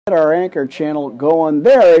Get our Anchor channel going.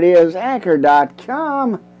 There it is,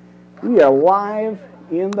 Anchor.com. We are live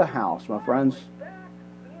in the house, my friends.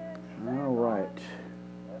 All right.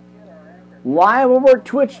 Live over at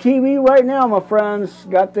Twitch TV right now, my friends.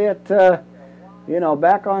 Got that,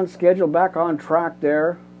 back on schedule, back on track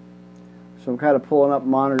there. So I'm kind of pulling up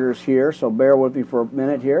monitors here, so bear with me for a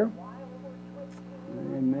minute here.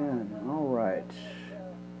 Amen. All right.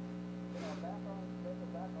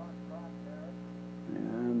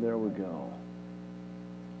 And there we go.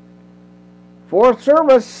 Fourth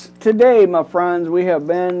service today, my friends. We have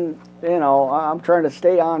been, I'm trying to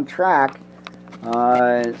stay on track,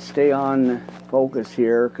 stay on focus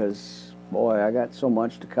here, because, boy, I got so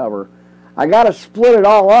much to cover. I got to split it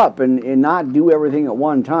all up and not do everything at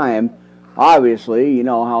one time. Obviously, you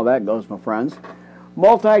know how that goes, my friends.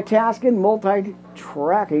 Multitasking,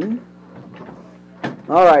 multi-tracking.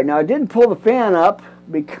 All right, now I didn't pull the fan up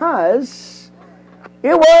because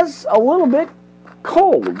it was a little bit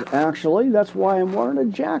cold, actually. That's why I'm wearing a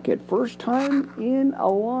jacket. First time in a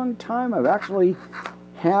long time I've actually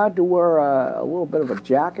had to wear a little bit of a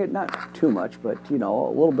jacket. Not too much, but, a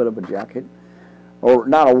little bit of a jacket. Or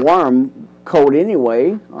not a warm coat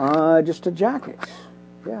anyway, just a jacket.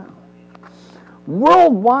 Yeah.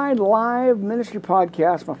 Worldwide Live Ministry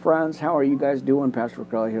Podcast, my friends. How are you guys doing? Pastor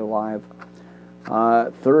Kelly here live.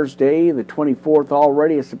 Thursday, the 24th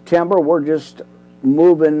already of September. We're just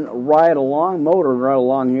motoring right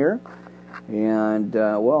along here. And,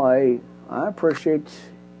 I appreciate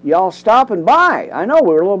y'all stopping by. I know we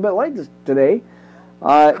were a little bit late today.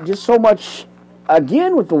 Just so much,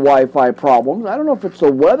 again, with the Wi-Fi problems. I don't know if it's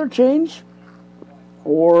the weather change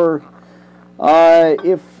or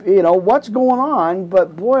if, what's going on,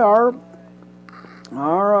 but boy, our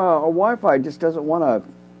Wi-Fi just doesn't want to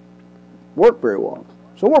work very well.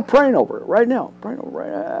 So we're praying over it right now.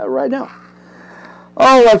 Right now.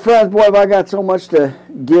 Oh, my friends, boy, have I got so much to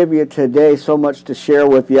give you today, so much to share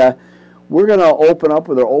with you. We're going to open up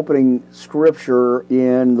with our opening scripture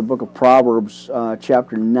in the book of Proverbs,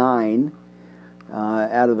 chapter 9,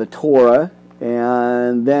 out of the Torah.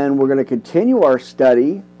 And then we're going to continue our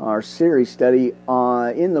series study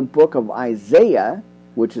in the book of Isaiah,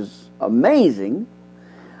 which is amazing.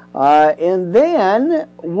 And then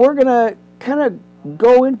we're going to kind of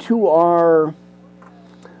go into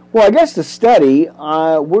the study.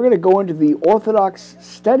 We're going to go into the Orthodox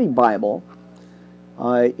Study Bible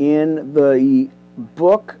in the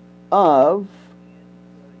book of...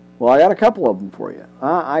 Well, I got a couple of them for you.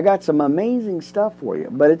 I got some amazing stuff for you.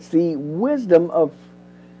 But it's the wisdom of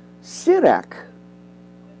Sirach.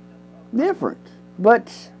 Different.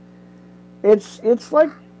 But it's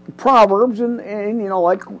like Proverbs and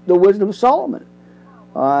like the wisdom of Solomon.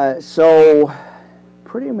 So,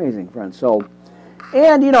 pretty amazing, friends. So,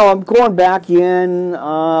 and, I'm going back in.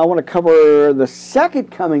 I want to cover the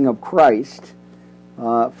second coming of Christ,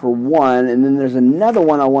 for one. And then there's another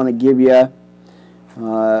one I want to give you.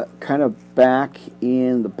 Kind of back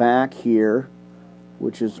in the back here,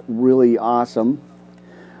 which is really awesome.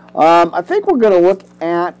 I think we're going to look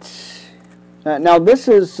at now. This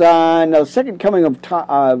is the second coming of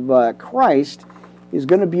Christ is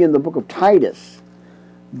going to be in the book of Titus,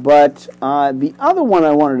 but the other one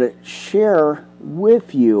I wanted to share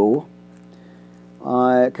with you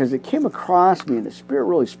because it came across me and the Spirit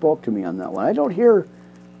really spoke to me on that one. I don't hear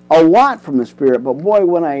a lot from the Spirit, but boy,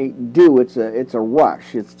 when I do, it's a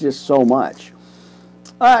rush. It's just so much.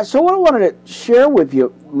 So what I wanted to share with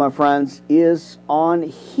you, my friends, is on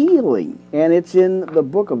healing, and it's in the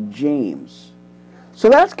book of James. So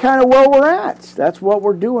that's kind of where we're at. That's what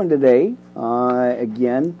we're doing today,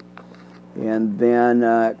 again. And then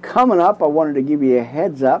coming up, I wanted to give you a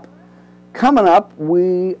heads up. Coming up,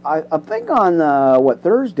 I think on,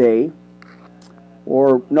 Thursday,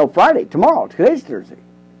 Friday, tomorrow. Today's Thursday.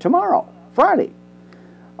 Tomorrow, Friday,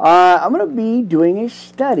 I'm going to be doing a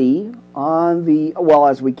study on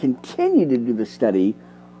as we continue to do the study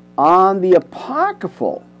on the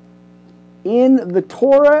Apocryphal in the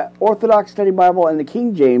Torah, Orthodox Study Bible, and the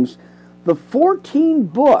King James, the 14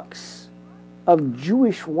 books of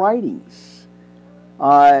Jewish writings,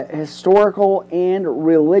 historical and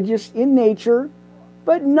religious in nature,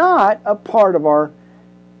 but not a part of our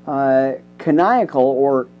canonical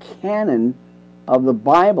or canon of the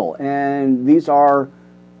Bible, and these are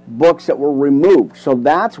books that were removed. So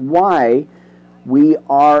that's why we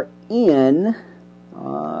are in,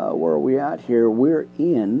 where are we at here? We're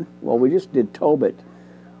in, we just did Tobit,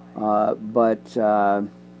 but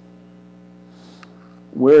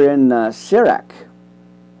we're in Sirach,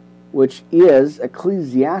 which is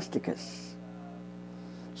Ecclesiasticus.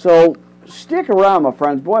 So stick around, my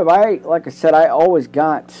friends. Boy, like I said, I always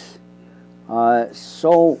got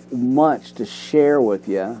so much to share with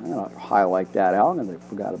you. I'm going to highlight that out, and I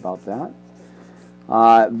forgot about that.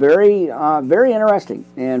 Very interesting,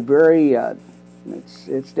 and very,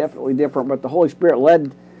 it's definitely different, but the Holy Spirit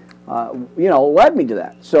led me to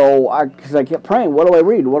that. So, because I kept praying, what do I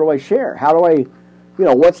read? What do I share? How do I,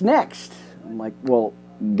 what's next? I'm like, well,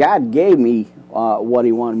 God gave me what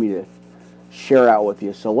He wanted me to share out with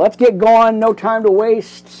you. So let's get going. No time to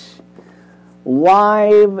waste.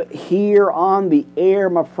 Live here on the air,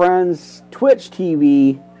 my friends. Twitch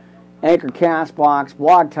TV, Anchor, Castbox,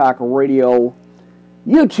 Blog Talk Radio,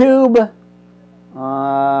 YouTube.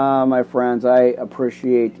 My friends, I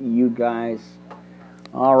appreciate you guys.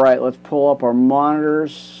 All right, let's pull up our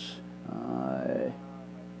monitors.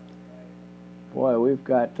 Boy, we've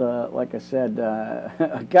got, like I said,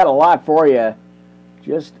 got a lot for you.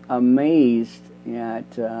 Just amazed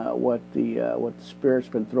at what the Spirit's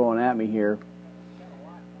been throwing at me here.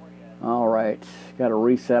 All right, got to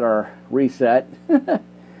reset our reset.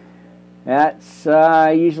 That's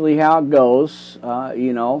usually how it goes,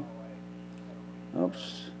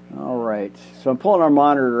 Oops. All right, so I'm pulling our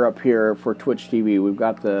monitor up here for Twitch TV. We've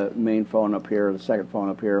got the main phone up here, the second phone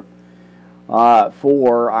up here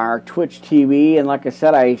for our Twitch TV. And like I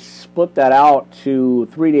said, I split that out to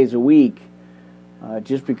 3 days a week.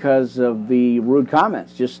 Just because of the rude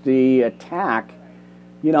comments, just the attack.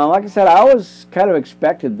 Like I said, I always kind of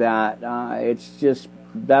expected that. It's just,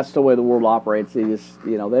 that's the way the world operates. They just,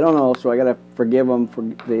 they don't know, so I got to forgive them for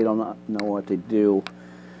they don't know what they do.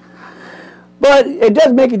 But it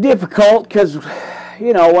does make it difficult because,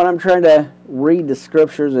 when I'm trying to read the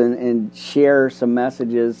scriptures and share some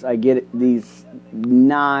messages, I get these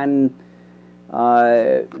very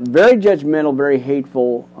judgmental, very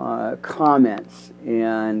hateful comments,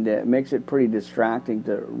 and it makes it pretty distracting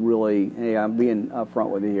to really, hey, I'm being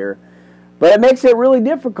upfront with you here, but it makes it really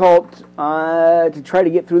difficult to try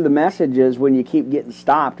to get through the messages when you keep getting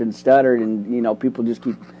stopped and stuttered, and people just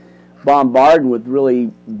keep bombarding with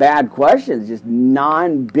really bad questions, just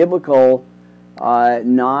non-biblical,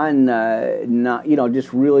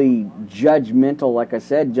 just really judgmental, like I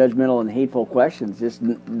said, judgmental and hateful questions, just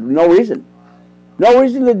no reason. No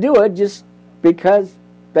reason to do it, just because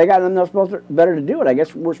they got nothing better to do it. I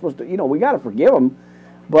guess we're supposed to, we got to forgive them.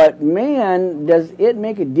 But man, does it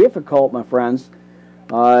make it difficult, my friends,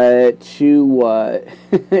 to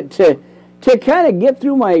kind of get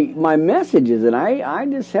through my messages. And I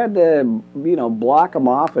just had to, block them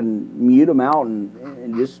off and mute them out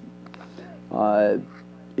and just,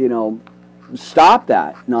 stop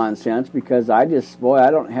that nonsense, because I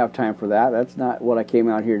don't have time for that. That's not what I came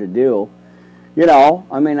out here to do.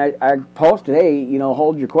 I posted, hey,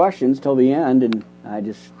 hold your questions till the end, and I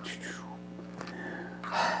just,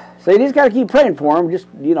 so you just got to keep praying for them. Just,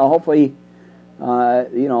 hopefully,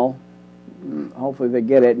 hopefully they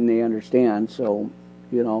get it and they understand. So,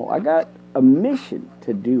 I got a mission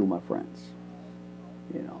to do, my friends.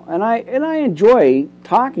 And I enjoy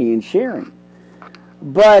talking and sharing,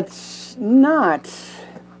 but not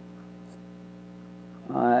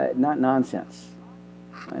nonsense.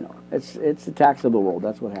 I know. It's the tax of the world.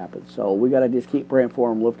 That's what happens. So we got to just keep praying for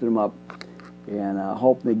them, lifting them up, and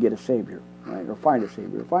hope they get a Savior, right? Or find a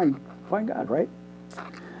Savior. Find God, right?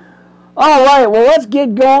 All right, well, let's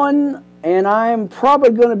get going. And I'm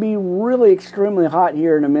probably going to be really extremely hot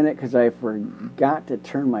here in a minute because I forgot to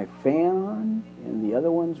turn my fan on, and the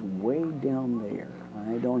other one's way down there.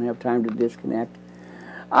 I don't have time to disconnect.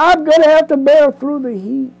 I'm going to have to bear through the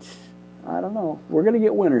heat. I don't know. We're going to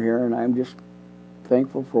get winter here, and I'm just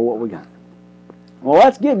thankful for what we got. Well,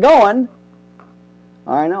 let's get going.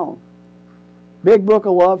 I know. Big book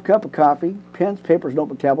of love, cup of coffee, pens, papers,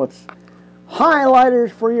 notebook, tablets,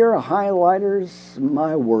 highlighters for your highlighters.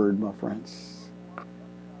 My word, my friends.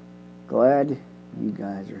 Glad you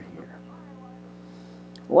guys are here.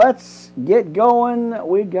 Let's get going.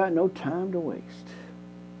 We got no time to waste.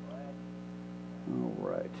 All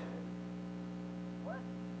right.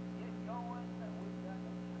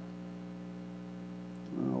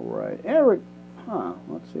 All right. Eric,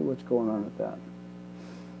 let's see what's going on with that.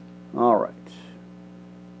 All right.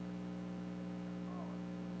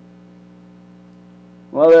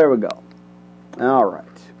 Well, there we go. All right.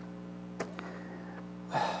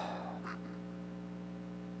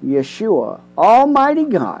 Yeshua, Almighty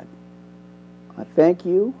God, I thank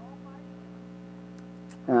you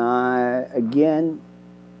again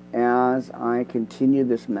as I continue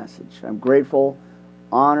this message. I'm grateful,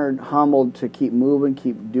 honored, humbled to keep moving,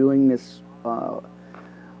 keep doing this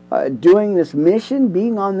mission,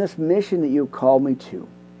 being on this mission that you called me to.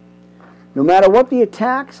 No matter what the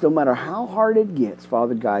attacks, no matter how hard it gets,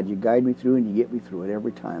 Father God, you guide me through and you get me through it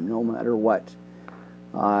every time, no matter what.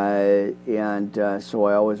 So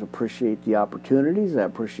I always appreciate the opportunities. I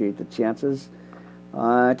appreciate the chances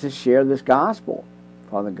to share this gospel.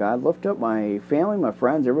 Father God, lift up my family, my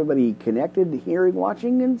friends, everybody connected, hearing,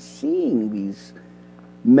 watching, and seeing these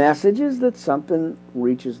messages, that something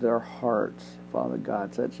reaches their hearts. Father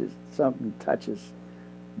God, something touches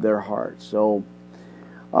their hearts. So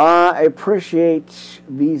I appreciate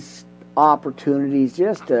these opportunities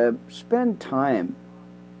just to spend time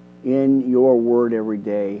in your word every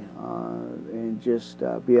day and just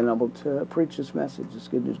being able to preach this message, this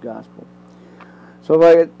good news gospel.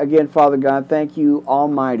 So again, Father God, thank you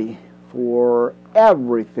Almighty for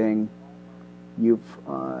everything you've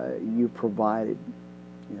provided.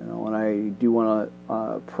 And I do want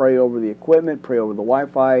to pray over the equipment, pray over the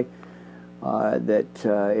Wi-Fi, that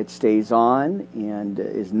it stays on and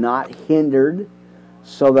is not hindered,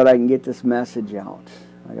 so that I can get this message out.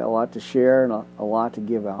 I got a lot to share and a lot to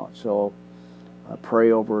give out. So I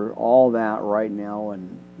pray over all that right now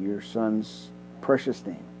in your Son's precious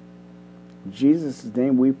name. In Jesus'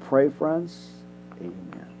 name we pray, friends.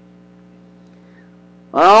 Amen.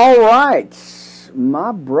 All right,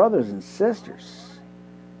 my brothers and sisters,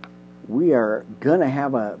 we are going to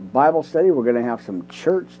have a Bible study. We're going to have some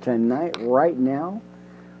church tonight right now.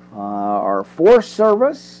 Our fourth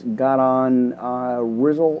service got on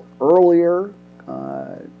Rizzle earlier.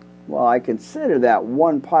 Well, I consider that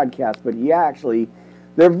one podcast, but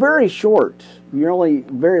they're very short. You're only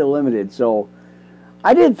very limited. So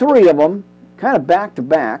I did 3 of them, kind of back to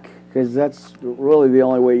back, because that's really the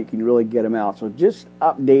only way you can really get them out. So just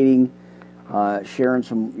updating, sharing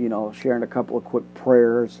a couple of quick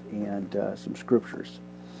prayers and some scriptures.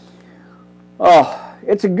 Oh,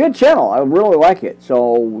 it's a good channel. I really like it.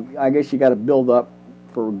 So I guess you got to build up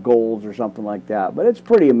for goals or something like that. But it's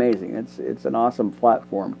pretty amazing. It's an awesome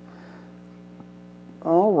platform.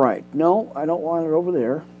 All right. No, I don't want it over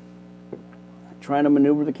there. I'm trying to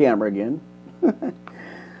maneuver the camera again.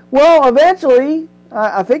 Well, eventually,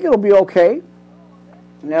 I think it'll be okay.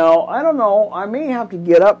 Now, I don't know. I may have to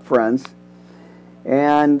get up, friends,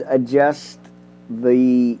 and adjust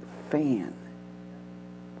the fan,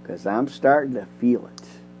 because I'm starting to feel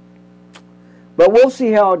it. But we'll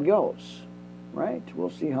see how it goes, right? We'll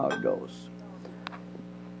see how it goes.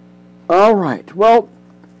 All right. Well,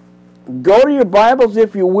 go to your Bibles,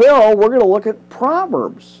 if you will. We're going to look at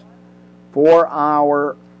Proverbs for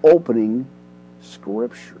our opening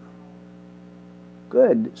scripture.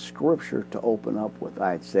 Good scripture to open up with,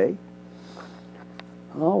 I'd say.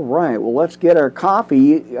 All right. Well, let's get our coffee.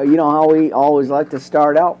 You know how we always like to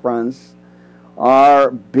start out, friends.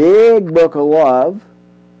 Our big book of love,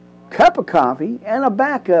 cup of coffee, and a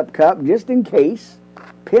backup cup just in case.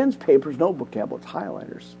 Pens, papers, notebook tablets,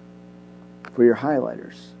 highlighters for your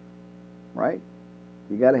highlighters, right?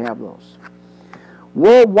 You got to have those.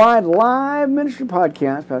 Worldwide Live Ministry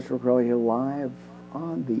Podcast, Pastor Crowley here, live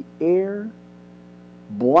on the air,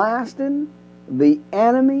 blasting the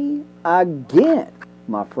enemy again,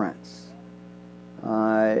 my friends.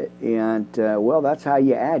 Well, that's how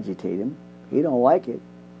you agitate him. He don't like it,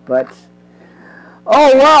 but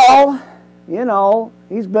oh well,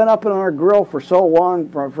 he's been up in our grill for so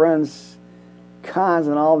long, my friends,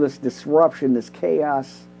 causing all this disruption, this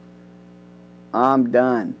chaos. I'm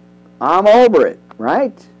done. I'm over it,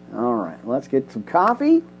 right? All right, let's get some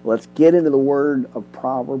coffee. Let's get into the word of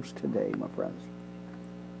Proverbs today, my friends.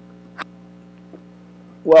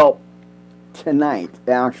 Well, tonight,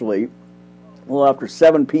 actually, a little after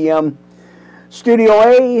 7 p.m., Studio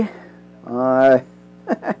A,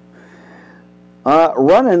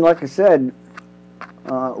 running, like I said,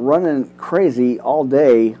 running crazy all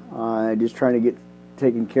day, just trying to get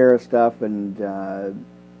taken care of stuff, and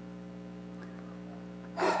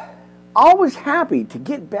always happy to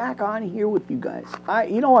get back on here with you guys. I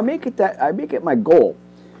make it my goal.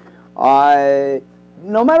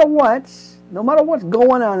 No matter what's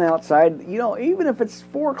going on outside, even if it's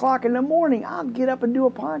 4 o'clock in the morning, I'll get up and do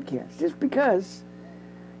a podcast, just because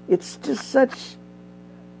it's just such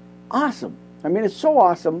awesome. I mean, it's so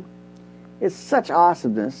awesome. It's such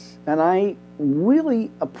awesomeness, and I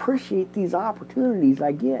really appreciate these opportunities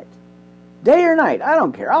I get. Day or night, I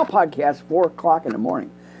don't care. I'll podcast 4 o'clock in the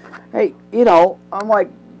morning. Hey, I'm like,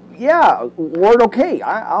 yeah, word okay.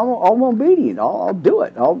 I'm obedient. I'll do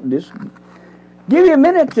it. I'll just give you a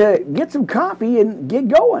minute to get some coffee and get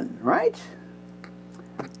going, right?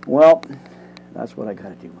 Well, that's what I got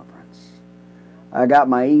to do, my friends. I got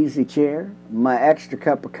my easy chair, my extra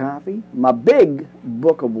cup of coffee, my big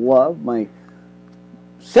book of love, my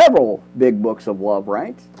several big books of love,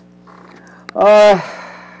 right?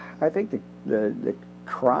 I think the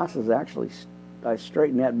cross is actually, I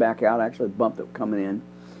straightened that back out. I actually bumped it coming in.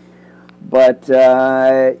 But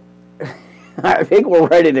I think we're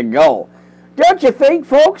ready to go. Don't you think,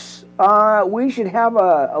 folks, we should have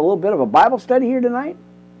a little bit of a Bible study here tonight?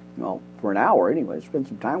 Well, for an hour anyway. Spend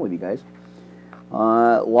some time with you guys.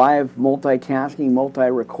 Live multitasking,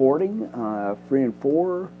 multi-recording, 3 and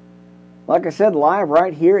 4. Like I said, live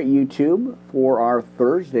right here at YouTube for our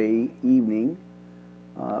Thursday evening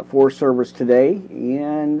 4 service today.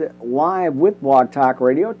 And live with Blog Talk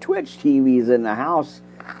Radio. Twitch TV is in the house.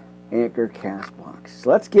 Anchor Castbox.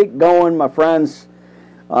 Let's get going, my friends.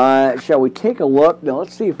 Shall we take a look? Now,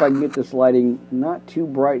 let's see if I can get this lighting not too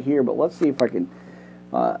bright here, but let's see if I can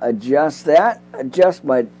adjust that. Adjust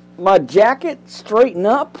my jacket, straighten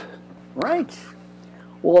up. Right.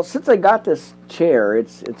 Well, since I got this chair,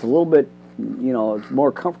 it's a little bit, it's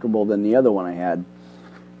more comfortable than the other one I had.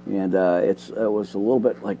 And it was a little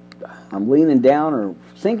bit like I'm leaning down or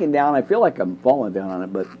sinking down. I feel like I'm falling down on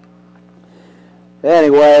it, but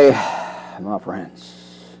anyway, my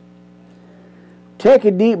friends, take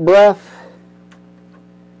a deep breath,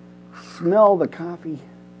 smell the coffee,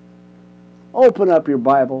 open up your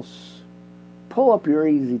Bibles, pull up your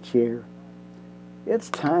easy chair.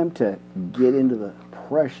 It's time to get into the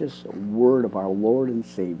precious word of our Lord and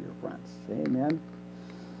Savior, friends. Amen.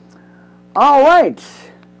 All right.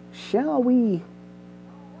 Shall we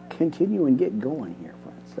continue and get going here,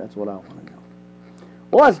 friends? That's what I want to know.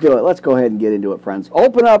 Well, let's do it. Let's go ahead and get into it, friends.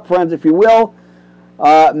 Open up, friends, if you will.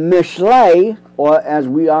 Mishlei, or as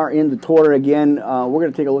we are in the Torah again, we're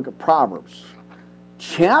going to take a look at Proverbs.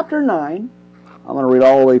 Chapter 9. I'm going to read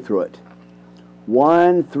all the way through it.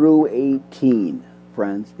 1 through 18,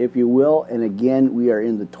 friends, if you will. And again, we are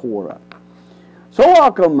in the Torah. So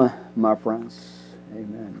welcome, my friends.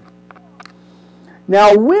 Amen.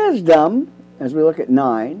 Now, wisdom, as we look at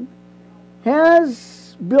 9,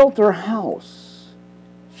 has built her house.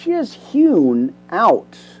 She has hewn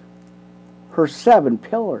out her 7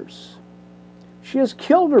 pillars. She has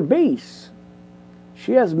killed her base.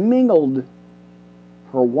 She has mingled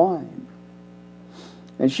her wine.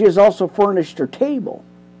 And she has also furnished her table.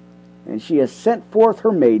 And she has sent forth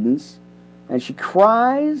her maidens. And she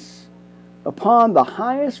cries upon the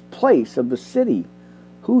highest place of the city,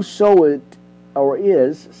 whoso it or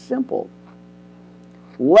is simple.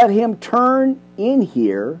 Let him turn in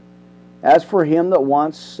here. As for him that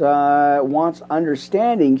wants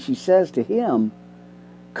understanding, she says to him,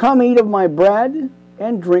 come eat of my bread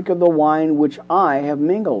and drink of the wine which I have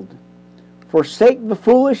mingled. Forsake the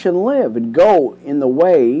foolish and live, and go in the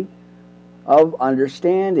way of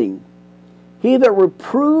understanding. He that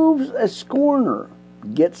reproves a scorner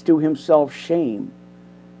gets to himself shame,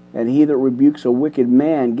 and he that rebukes a wicked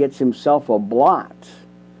man gets himself a blot.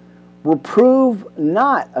 Reprove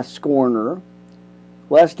not a scorner,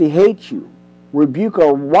 lest he hate you. Rebuke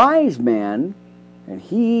a wise man, and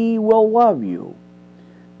he will love you.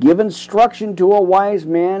 Give instruction to a wise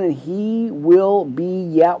man, and he will be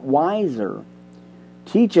yet wiser.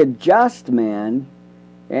 Teach a just man,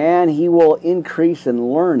 and he will increase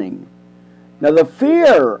in learning. Now the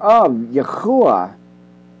fear of Yahuwah,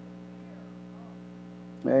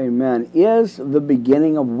 amen, is the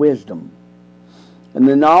beginning of wisdom. And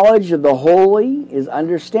the knowledge of the holy is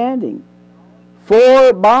understanding.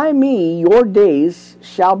 For by me your days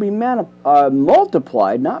shall be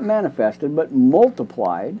multiplied, not manifested, but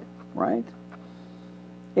multiplied, right?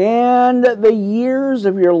 And the years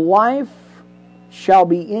of your life shall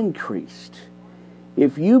be increased.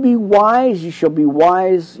 If you be wise, you shall be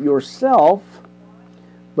wise yourself.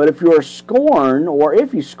 But if you are scorned, or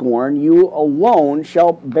if you scorn, you alone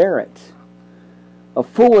shall bear it. A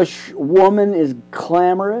foolish woman is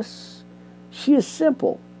clamorous. She is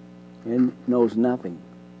simple and knows nothing.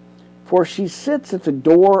 For she sits at the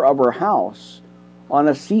door of her house, on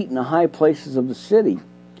a seat in the high places of the city,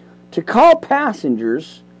 to call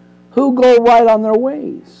passengers who go right on their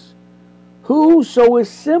ways. Whoso is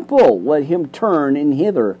simple, let him turn in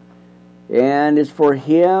hither. And as for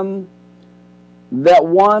him that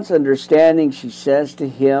wants understanding, she says to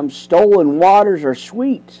him, stolen waters are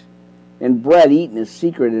sweet, and bread eaten is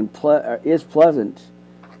secret and is pleasant.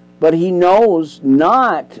 But he knows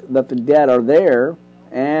not that the dead are there,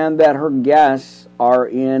 and that her guests are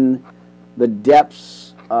in the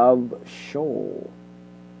depths of Sheol.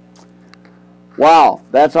 Wow,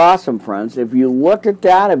 that's awesome, friends. If you looked at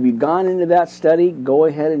that, if you've gone into that study, go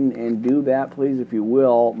ahead and do that, please, if you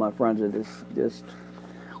will, my friends.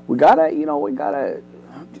 We gotta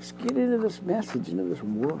just get into this message, into this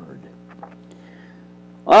word.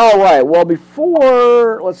 All right. Well,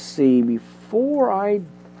 before I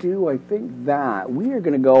do, I think, that, we are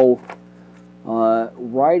going to go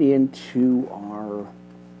right into our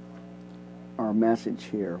message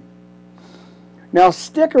here. Now,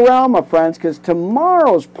 stick around, my friends, because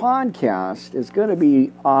tomorrow's podcast is going to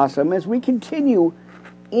be awesome as we continue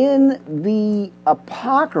in the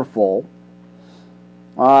Apocryphal,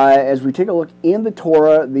 as we take a look in the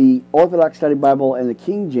Torah, the Orthodox Study Bible, and the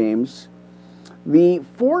King James. The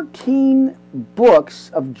 14 books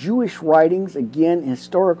of Jewish writings, again,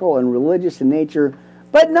 historical and religious in nature,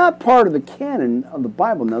 but not part of the canon of the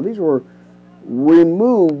Bible. Now, these were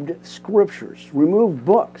removed scriptures, removed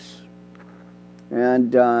books.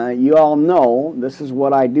 And you all know this is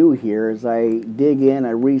what I do here, is I dig in, I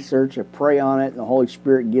research, I pray on it, and the Holy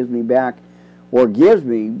Spirit gives me back, or gives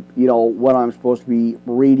me, what I'm supposed to be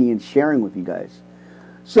reading and sharing with you guys.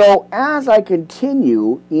 So as I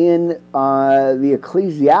continue in the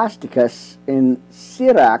Ecclesiasticus in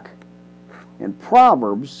Sirach and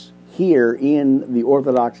Proverbs here in the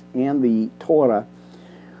Orthodox and the Torah,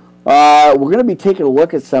 we're going to be taking a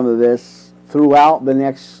look at some of this throughout the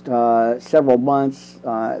next several months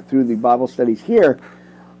through the Bible studies here.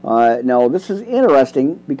 Now, this is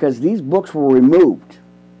interesting because these books were removed.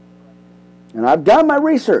 And I've done my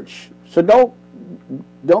research, so don't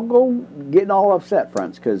go getting all upset,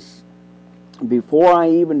 friends, because before I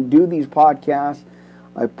even do these podcasts,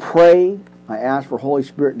 I pray, I ask for Holy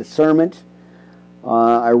Spirit discernment,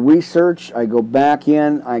 I research, I go back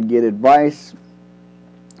in, I get advice,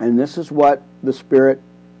 and this is what the Spirit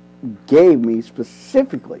gave me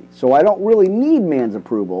specifically. So I don't really need man's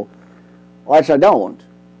approval, which I don't,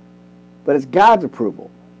 but it's God's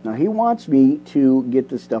approval. Now, He wants me to get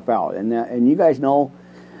this stuff out, and you guys know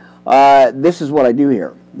this is what I do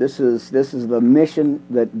here. This is the mission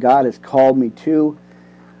that God has called me to.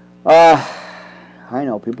 I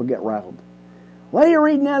know people get rattled. What are you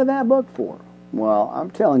reading out of that book for? Well, I'm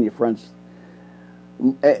telling you, friends,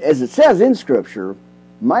 as it says in Scripture,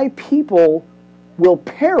 my people will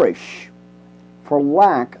perish for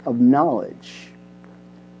lack of knowledge.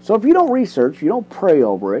 So if you don't research, you don't pray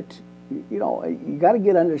over it, you got to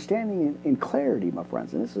get understanding and clarity, my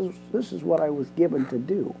friends. And this is what I was given to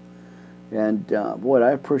do. And boy,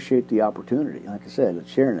 I appreciate the opportunity. Like I said, of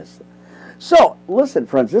sharing this. So listen,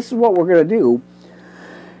 friends, this is what we're going to do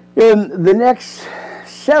in the next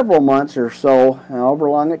several months or so, however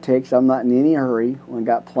long it takes. I'm not in any hurry. I've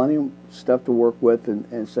got plenty of stuff to work with,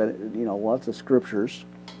 and said, lots of scriptures.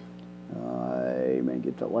 Amen.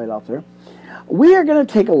 Get that light off there. We are going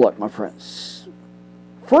to take a look, my friends.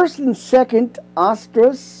 First and Second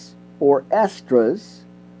Esdras, or Esdras,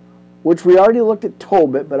 which we already looked at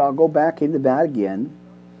Tobit, but I'll go back into that again.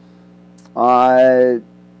 And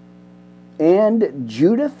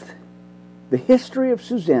Judith, the history of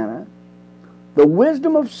Susanna, the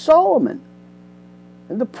wisdom of Solomon,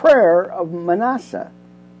 and the prayer of Manasseh,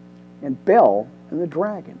 and Bel and the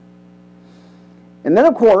dragon. And then,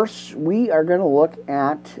 of course, we are going to look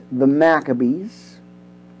at the Maccabees.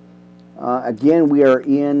 Again, we are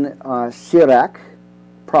in Sirach,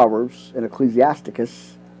 Proverbs, and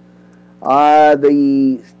Ecclesiasticus.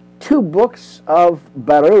 The two books of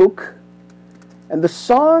Baruch, and the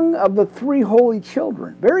Song of the Three Holy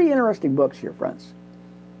Children. Very interesting books here, friends.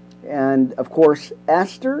 And, of course,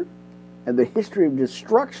 Esther, and the history of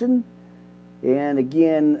destruction. And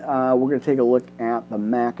again, we're going to take a look at the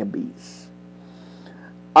Maccabees.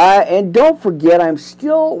 And don't forget, I'm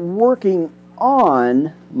still working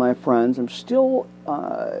on, my friends, I'm still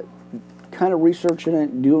kind of researching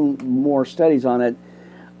it and doing more studies on it.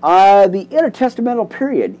 The intertestamental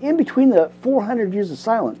period, in between the 400 years of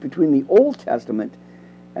silence, between the Old Testament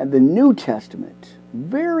and the New Testament.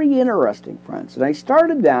 Very interesting, friends. And I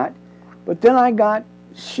started that, but then I got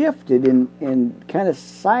shifted and kind of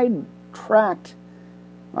sidetracked,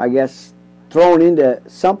 I guess, thrown into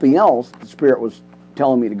something else the Spirit was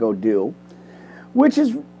telling me to go do, which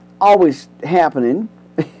is always happening.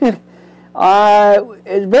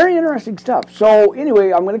 It's very interesting stuff. So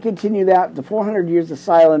anyway, I'm going to continue that, the 400 years of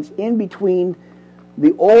silence in between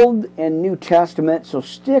the Old and New Testament. So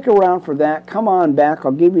stick around for that. Come on back.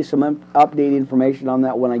 I'll give you some updated information on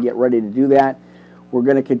that when I get ready to do that. We're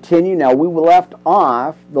going to continue. Now, we left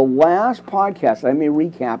off the last podcast. Let me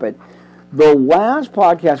recap it. The last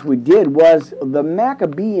podcast we did was the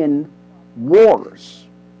Maccabean Wars,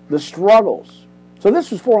 the struggles. So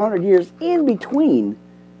this was 400 years in between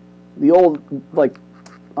the old,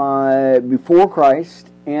 before Christ,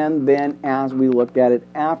 and then as we looked at it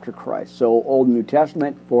after Christ. So Old and New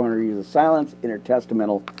Testament, 400 years of silence,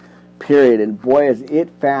 intertestamental period. And boy, is it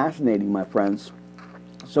fascinating, my friends.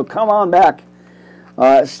 So come on back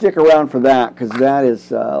Stick around for that, because that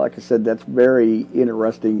is, like I said, that's very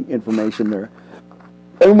interesting information there.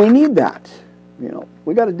 And we need that. You know,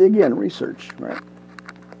 we got to dig in, research, right?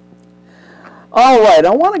 All right, I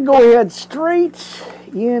want to go ahead straight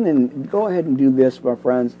in and go ahead and do this, my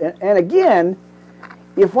friends. And again,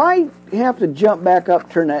 if I have to jump back up,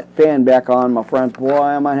 turn that fan back on, my friends, boy,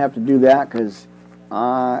 I might have to do that, because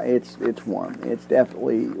it's warm. It's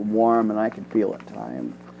definitely warm, and I can feel it.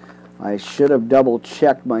 I should have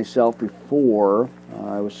double-checked myself before.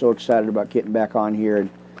 I was so excited about getting back on here. And,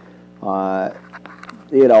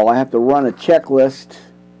 you know, I have to run a checklist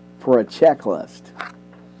for a checklist.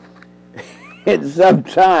 And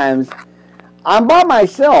sometimes I'm by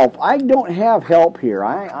myself. I don't have help here.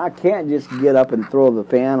 I can't just get up and throw the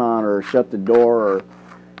fan on or shut the door or,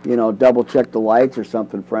 you know, double-check the lights or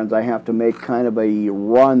something, friends. I have to make kind of a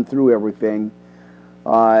run through everything.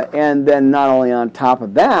 And then not only on top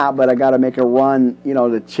of that, but I got to make a run, you know,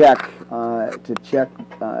 to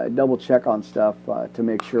double check on stuff to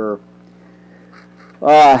make sure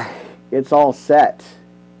it's all set.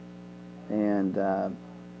 And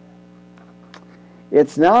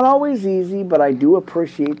it's not always easy, but I do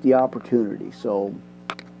appreciate the opportunity. So,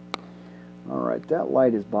 all right, that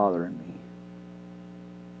light is bothering me.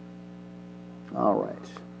 All right.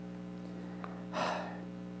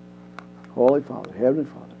 Holy Father, Heavenly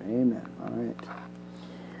Father, amen. All right.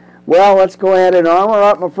 Well, let's go ahead and armor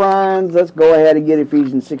up, my friends. Let's go ahead and get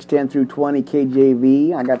Ephesians 6:10 through 20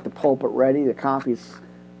 KJV. I got the pulpit ready. The coffee's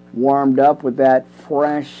warmed up with that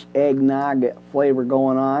fresh eggnog flavor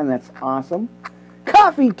going on. That's awesome.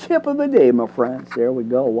 Coffee tip of the day, my friends. There we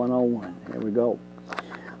go, 101. There we go.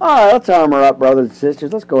 All right, let's armor up, brothers and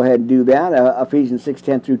sisters. Let's go ahead and do that. Ephesians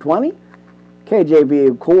 6:10 through 20. KJV,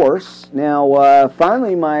 of course. Now,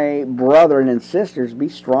 finally, my brethren and sisters, be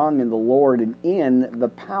strong in the Lord and in the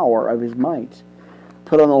power of his might.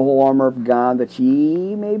 Put on the whole armor of God, that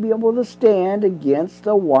ye may be able to stand against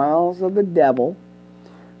the wiles of the devil.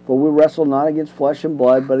 For we wrestle not against flesh and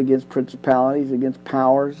blood, but against principalities, against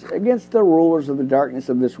powers, against the rulers of the darkness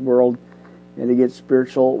of this world, and against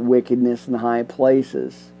spiritual wickedness in high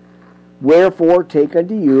places. Wherefore take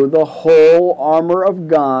unto you the whole armor of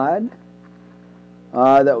God,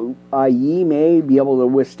 that ye may be able to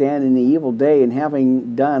withstand in the evil day, and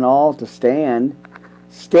having done all to stand,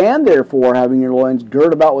 stand therefore, having your loins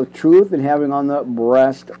girt about with truth, and having on the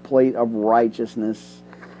breastplate of righteousness,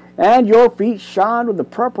 and your feet shod with the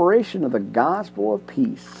preparation of the gospel of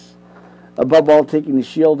peace. Above all, taking the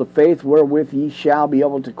shield of faith, wherewith ye shall be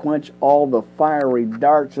able to quench all the fiery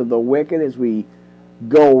darts of the wicked. As we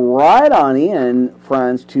go right on in,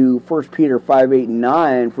 friends, to 1 Peter 5:8 and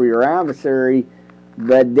 9, for your adversary,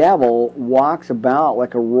 the devil, walks about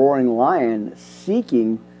like a roaring lion,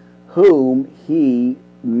 seeking whom he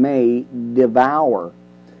may devour.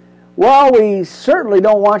 Well, we certainly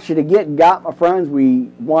don't want you to get got, my friends. We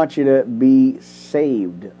want you to be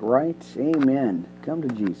saved, right? Amen. Come to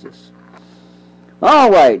Jesus. All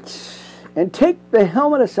right. And take the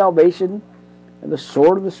helmet of salvation and the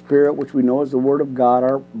sword of the Spirit, which we know is the Word of God,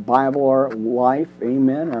 our Bible, our life.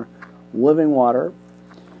 Amen. Our living water.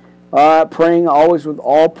 Praying always with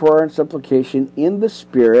all prayer and supplication in the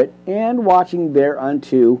Spirit, and watching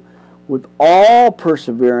thereunto with all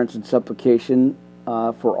perseverance and supplication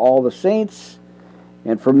for all the saints,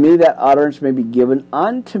 and for me that utterance may be given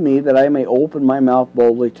unto me, that I may open my mouth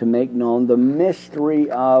boldly to make known the mystery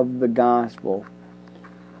of the gospel.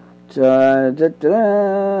 Where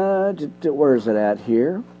is it at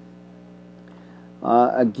here?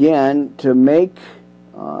 Again, to make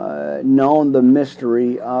known the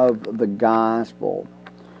mystery of the gospel,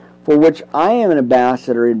 for which I am an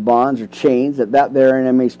ambassador in bonds or chains, that therein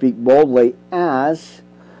I may speak boldly as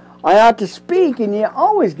I ought to speak. And you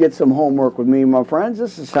always get some homework with me, my friends.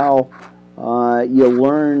 This is how you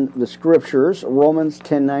learn the scriptures. Romans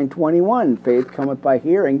 10:9-21. Faith cometh by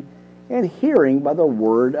hearing, and hearing by the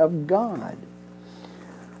word of God.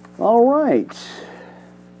 All right.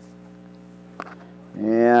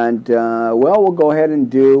 And, well, we'll go ahead and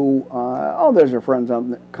do, there's our friends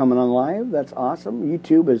coming on live. That's awesome.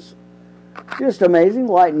 YouTube is just amazing,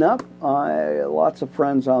 lighting up. Lots of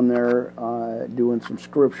friends on there doing some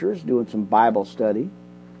scriptures, doing some Bible study.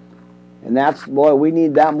 And that's, boy, we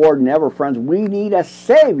need that more than ever, friends. We need a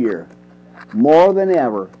Savior more than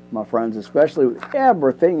ever, my friends, especially with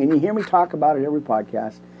everything. And you hear me talk about it every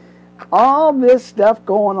podcast. All this stuff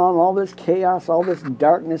going on, all this chaos, all this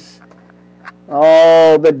darkness.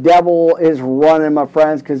 Oh, the devil is running, my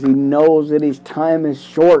friends, because he knows that his time is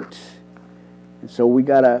short. And so we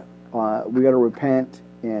gotta repent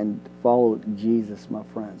and follow Jesus, my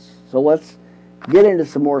friends. So let's get into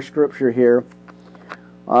some more scripture here.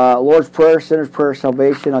 Lord's Prayer, Sinner's Prayer,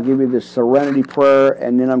 Salvation. I'll give you the Serenity Prayer,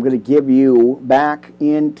 and then I'm going to give you back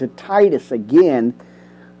into Titus again,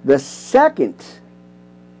 the second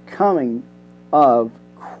coming of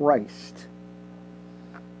Christ.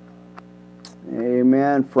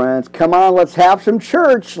 Amen, friends. Come on, let's have some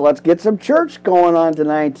church. Let's get some church going on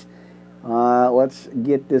tonight. Let's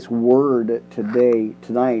get this word today,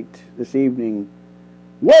 tonight, this evening,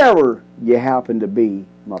 wherever you happen to be,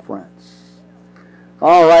 my friends.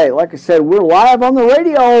 All right, like I said, we're live on the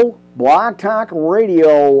radio, Blog Talk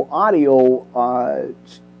Radio audio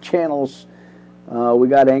channels. We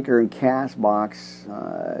got Anchor and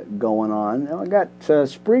Castbox going on. Now I got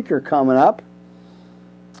Spreaker coming up.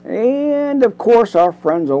 And, of course, our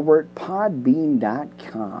friends over at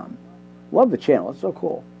Podbean.com. Love the channel. It's so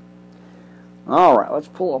cool. All right, let's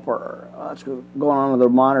pull up our... let's go on with the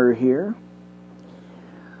monitor here.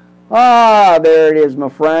 There it is, my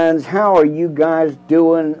friends. How are you guys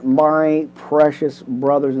doing, my precious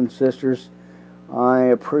brothers and sisters? I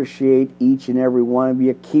appreciate each and every one of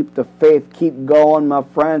you. Keep the faith. Keep going, my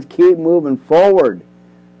friends. Keep moving forward.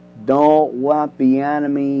 Don't let the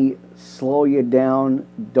enemy slow you down.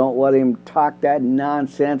 Don't let him talk that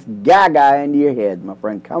nonsense gaga into your head, my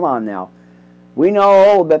friend. Come on now. We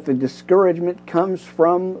know that the discouragement comes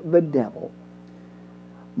from the devil.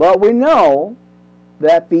 But we know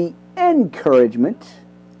that the encouragement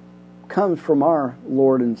comes from our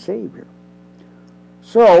Lord and Savior.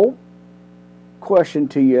 So, question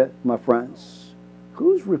to you, my friends.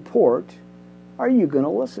 Whose report are you going to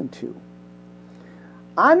listen to?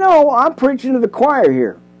 I know I'm preaching to the choir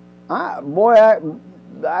here. I'm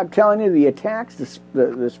telling you, the attacks,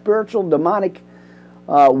 the spiritual, demonic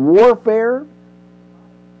warfare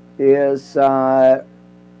is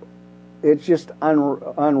it's just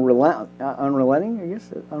unrelenting. I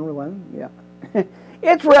guess unrelenting. Yeah,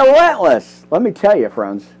 it's relentless. Let me tell you,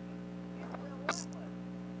 friends.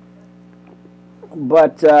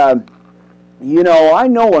 But you know, I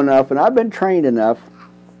know enough, and I've been trained enough.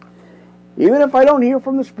 Even if I don't hear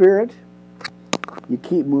from the Spirit, you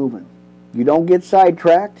keep moving. You don't get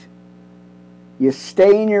sidetracked. You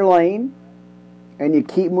stay in your lane, and you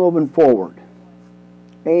keep moving forward.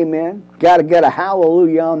 Amen. Got to get a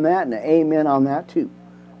hallelujah on that and an amen on that too.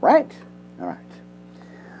 Right? All right.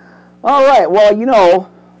 All right. Well, you know,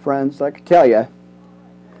 friends, like I tell you,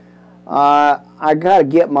 I got to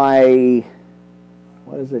get my,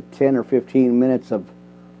 10 or 15 minutes of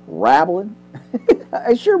rabbling.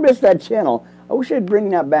 I sure missed that channel. I wish I'd bring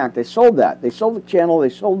that back. They sold that. They sold the channel. They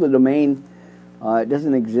sold the domain. It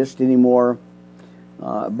doesn't exist anymore.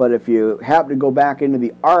 But if you happen to go back into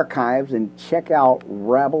the archives and check out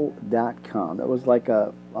Rabble.com, that was like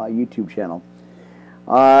a YouTube channel.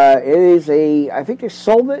 It is I think they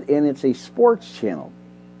sold it, and it's a sports channel.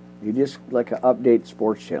 You just like an update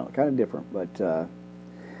sports channel. Kind of different, but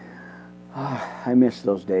I miss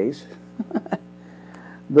those days.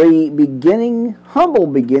 The humble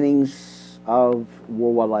beginnings of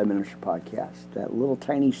Worldwide Live Ministry Podcast. That little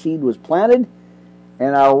tiny seed was planted,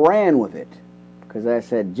 and I ran with it. Because I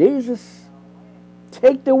said, Jesus,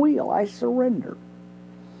 take the wheel. I surrender.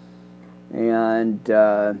 And,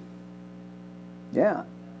 yeah,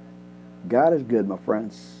 God is good, my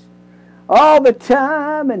friends. All the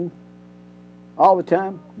time,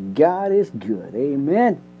 God is good.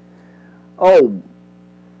 Amen. Oh,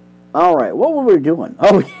 all right, what were we doing?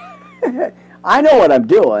 Oh, I know what I'm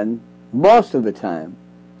doing most of the time.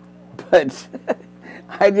 But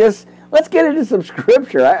let's get into some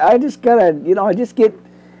scripture. I just gotta, I just get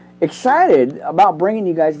excited about bringing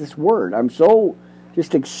you guys this word. I'm so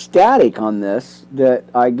just ecstatic on this that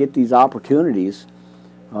I get these opportunities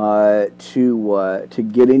to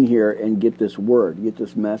get in here and get this word, get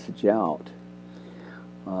this message out.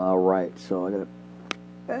 All right, so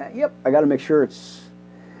I gotta make sure it's,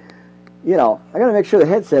 I gotta make sure the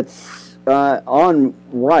headset's on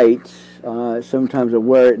right. Sometimes I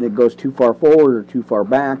wear it and it goes too far forward or too far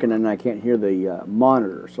back, and then I can't hear the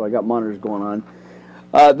monitor. So I got monitors going on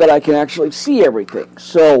that I can actually see everything.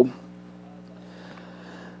 So,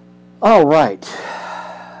 all right,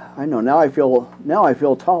 I know now. I feel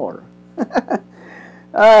taller.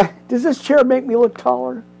 Does this chair make me look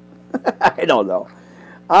taller? I don't know.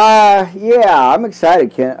 Yeah, I'm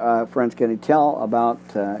excited, friends. Can you tell about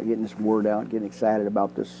getting this word out? Getting excited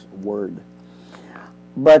about this word.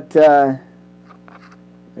 But there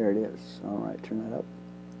it is. All right, turn that up.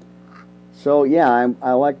 So yeah,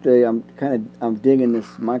 I'm digging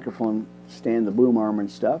this microphone stand, the boom arm and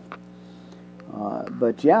stuff.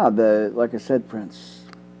 But yeah, like I said, friends,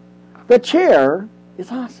 the chair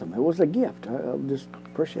is awesome. It was a gift. I just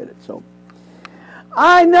appreciate it. So,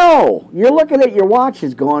 I know. You're looking at your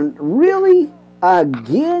watches going, really?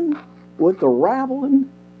 Again? With the rabbling?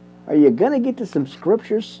 Are you going to get to some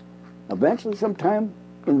scriptures eventually sometime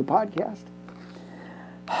in the podcast?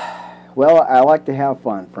 Well, I like to have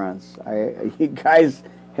fun, friends. You guys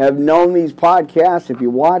have known these podcasts. If you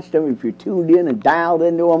watched them, if you tuned in and dialed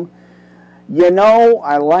into them, you know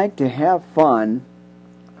I like to have fun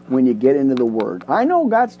when you get into the Word. I know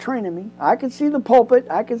God's training me. I can see the pulpit.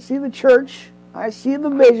 I can see the church. I see the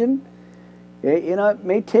vision. It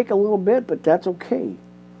may take a little bit, but that's okay.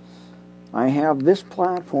 I have this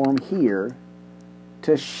platform here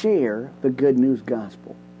to share the good news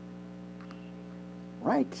gospel.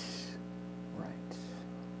 Right.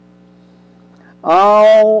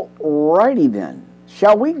 All righty then.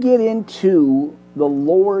 Shall we get into the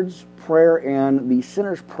Lord's Prayer and the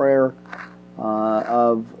sinner's prayer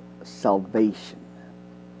of salvation?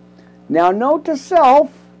 Now, note to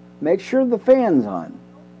self, make sure the fan's on.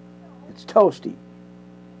 It's toasty.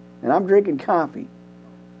 And I'm drinking coffee.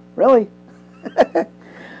 Really?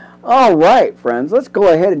 All right, friends, let's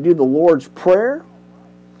go ahead and do the Lord's Prayer.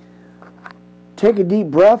 Take a deep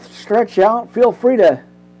breath, stretch out. Feel free to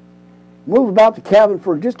move about the cabin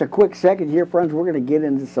for just a quick second here, friends. We're going to get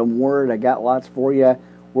into some word. I got lots for you.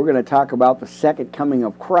 We're going to talk about the second coming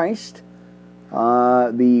of Christ,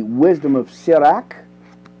 the wisdom of Sirach,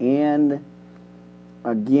 and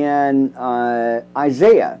again,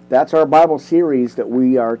 Isaiah. That's our Bible series that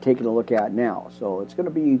we are taking a look at now. So it's going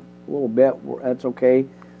to be a little bit. That's okay.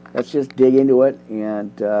 Let's just dig into it.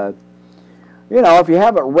 And, if you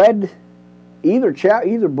haven't read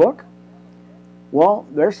either book, well,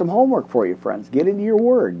 there's some homework for you, friends. Get into your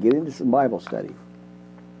Word. Get into some Bible study.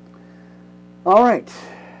 All right.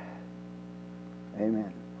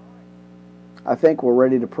 Amen. I think we're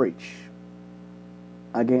ready to preach.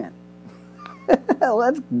 Again.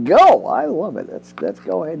 Let's go. I love it. Let's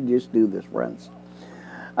go ahead and just do this, friends.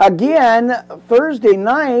 Again, Thursday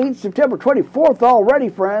night, September 24th already,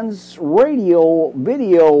 friends. Radio,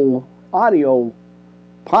 video, audio,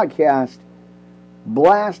 podcast.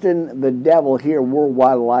 Blasting the devil here,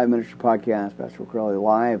 Worldwide Live Ministry Podcast, Pastor Crowley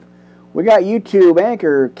Live. We got YouTube,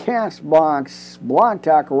 Anchor, Castbox, Blog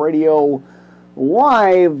Talk Radio,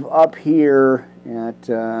 live up here at,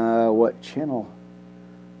 channel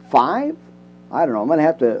 5? I don't know. I'm going to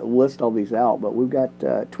have to list all these out, but we've got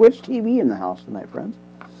Twitch TV in the house tonight, friends.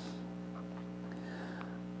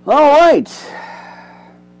 All right.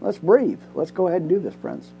 Let's breathe. Let's go ahead and do this,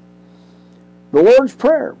 friends. The Lord's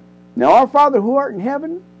Prayer. Now, our Father who art in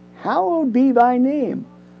heaven, hallowed be thy name.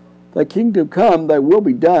 Thy kingdom come, thy will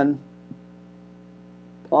be done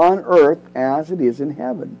on earth as it is in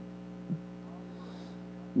heaven.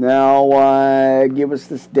 Now, give us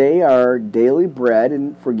this day our daily bread,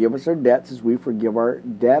 and forgive us our debts as we forgive our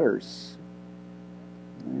debtors.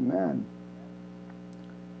 Amen.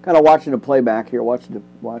 Kind of watching the playback here, watching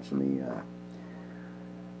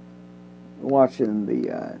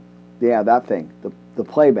that thing, the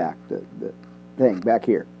playback, the thing back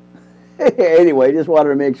here. Anyway, just wanted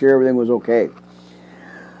to make sure everything was okay.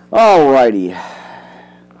 Alrighty.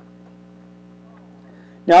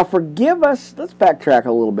 Now forgive us, let's backtrack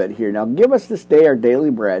a little bit here. Now give us this day our daily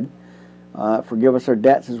bread. Forgive us our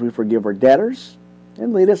debts as we forgive our debtors.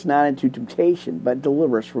 And lead us not into temptation, but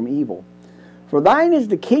deliver us from evil. For thine is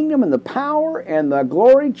the kingdom and the power and the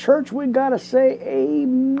glory. Church, we got to say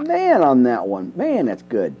amen on that one. Man, that's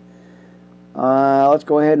good. Let's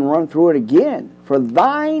go ahead and run through it again. For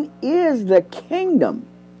thine is the kingdom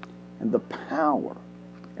and the power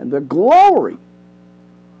and the glory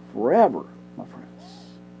forever, my friends.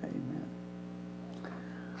 Amen.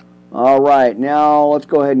 All right, now let's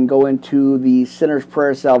go ahead and go into the Sinner's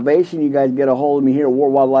Prayer of Salvation. You guys get a hold of me here at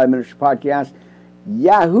Worldwide Live Ministry Podcast,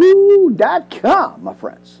 yahoo.com, my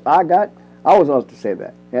friends. I was supposed to say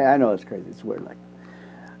that. Yeah, I know it's crazy. It's weird.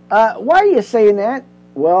 Why are you saying that?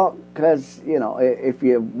 Well, because, if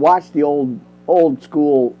you watch the old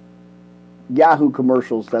school Yahoo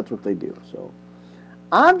commercials, that's what they do. So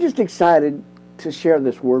I'm just excited to share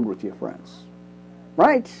this word with you, friends.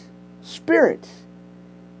 Right? Spirit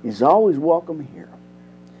is always welcome here.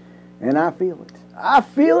 And I feel it. I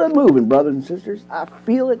feel it moving, brothers and sisters. I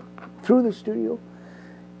feel it through the studio,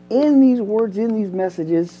 in these words, in these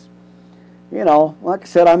messages. Like I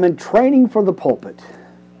said, I'm in training for the pulpit.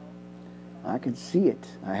 I can see it.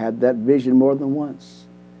 I had that vision more than once.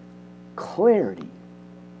 Clarity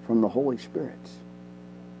from the Holy Spirit.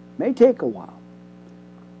 May take a while.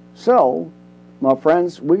 So, my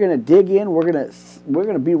friends, we're going to dig in. We're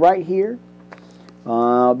going to be right here.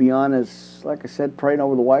 I'll be on like I said, praying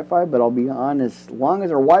over the Wi-Fi, but I'll be on as long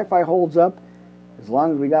as our Wi-Fi holds up, as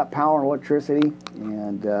long as we got power and electricity.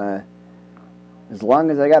 And as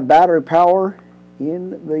long as I got battery power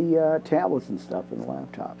in the tablets and stuff and the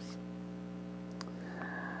laptops.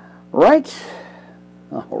 Right?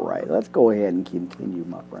 All right, let's go ahead and continue,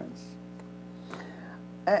 my friends.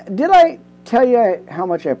 Did I tell you how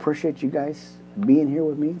much I appreciate you guys being here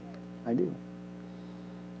with me? I do.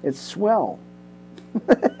 It's swell.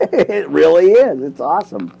 It really is. It's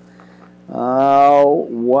awesome. Oh,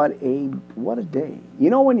 what a day. You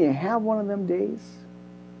know, when you have one of them days,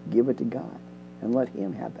 give it to God and let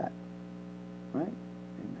Him have that. Right?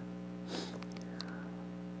 Amen.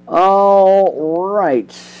 All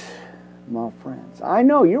right, my friends. I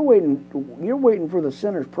know you're waiting for the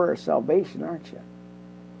sinner's prayer of salvation, aren't you?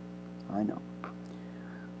 I know.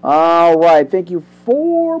 All right, thank you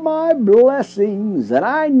for my blessings. And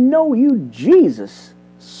I know you, Jesus,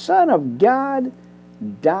 Son of God,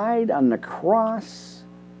 died on the cross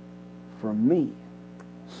for me,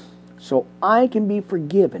 so I can be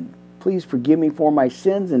forgiven. Please forgive me for my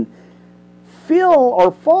sins and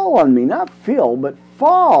fall on me, not fill, but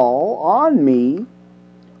fall on me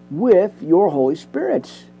with your Holy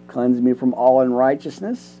Spirit. Cleanse me from all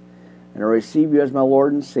unrighteousness, and I receive you as my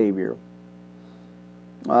Lord and Savior.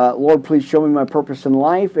 Lord, please show me my purpose in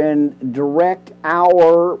life and direct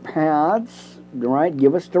our paths, right?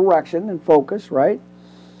 Give us direction and focus, right?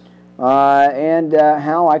 And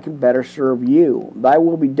how I can better serve you. Thy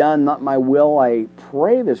will be done, not my will. I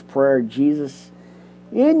pray this prayer, Jesus,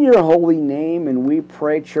 in your holy name, and we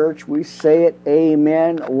pray, church, we say it,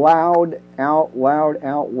 amen, loud, out loud,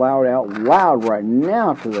 out loud, out loud right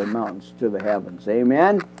now to the mountains, to the heavens,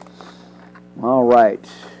 amen. All right.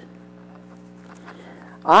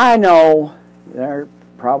 I know they're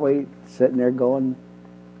probably sitting there going,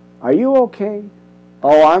 are you okay?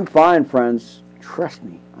 Oh, I'm fine, friends. Trust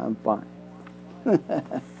me, I'm fine.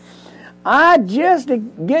 I just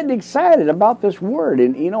getting excited about this word.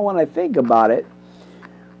 And, you know, when I think about it,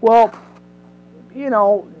 well, you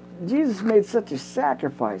know, Jesus made such a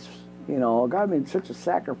sacrifice. You know, God made such a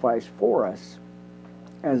sacrifice for us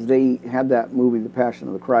as they had that movie, The Passion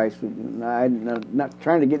of the Christ. I'm not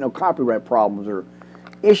trying to get no copyright problems or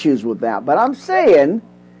issues with that. But I'm saying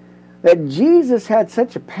that Jesus had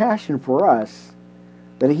such a passion for us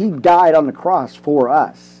that He died on the cross for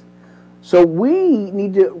us. So we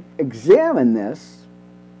need to examine this.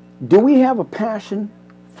 Do we have a passion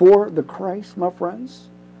for the Christ, my friends?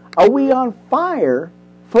 Are we on fire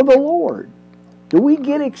for the Lord? Do we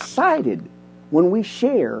get excited when we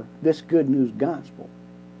share this good news gospel?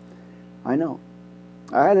 I know.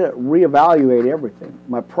 I had to reevaluate everything.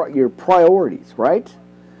 Your priorities, right?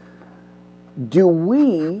 Do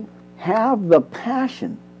we have the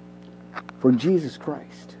passion for Jesus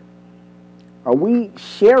Christ? Are we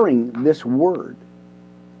sharing this word?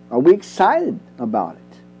 Are we excited about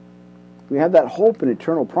it? We have that hope and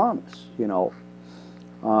eternal promise, you know.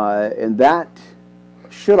 And that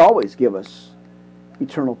should always give us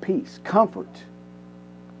eternal peace, comfort.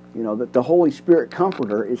 You know, that the Holy Spirit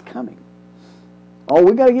Comforter is coming. Oh,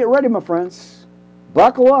 we got to get ready, my friends.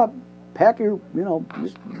 Buckle up. Pack your, you know,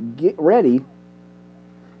 just get ready.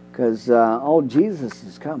 Because, Jesus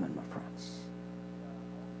is coming, my friends.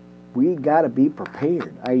 We got to be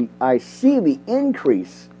prepared. I see the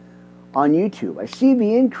increase on YouTube. I see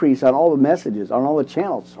the increase on all the messages, on all the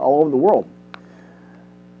channels all over the world.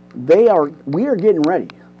 We are getting ready,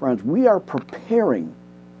 friends. We are preparing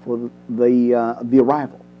for the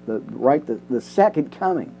arrival, the second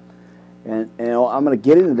coming, and I'm going to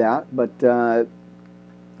get into that. But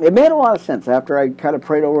it made a lot of sense after I kind of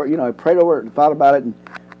prayed over it. You know, I prayed over it and thought about it and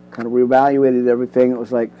kind of reevaluated everything. It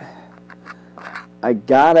was like I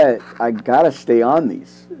gotta stay on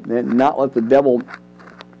these and not let the devil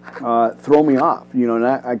throw me off. You know, and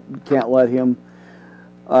I can't let him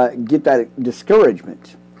get that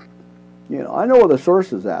discouragement. You know, I know where the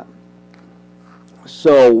source is at.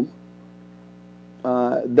 So,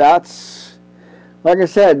 that's, like I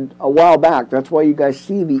said a while back, that's why you guys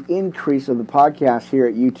see the increase of the podcast here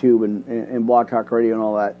at YouTube and Blog Talk Radio and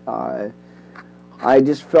all that. I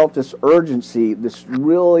just felt this urgency, this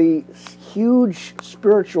really huge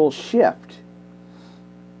spiritual shift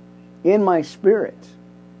in my spirit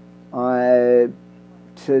to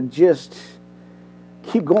just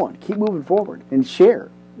keep going, keep moving forward, and share,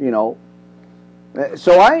 you know.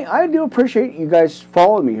 So I do appreciate you guys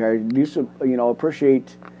following me here. I do, you know,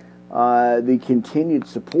 appreciate the continued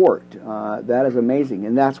support. That is amazing,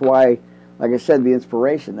 and that's why, like I said, the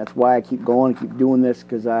inspiration. That's why I keep going, keep doing this,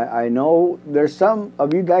 because I know there's some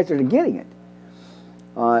of you guys that are getting it.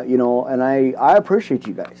 You know, and I appreciate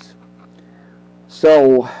you guys.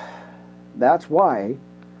 So that's why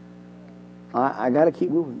I got to keep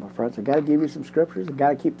moving, my friends. I got to give you some scriptures. I got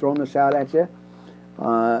to keep throwing this out at you.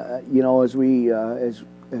 As we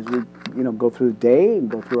go through the day and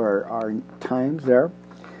go through our times there.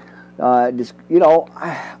 I get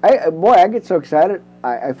so excited.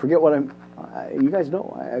 I forget what I'm. You guys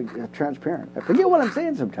know I'm transparent. I forget what I'm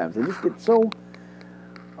saying sometimes. I just get so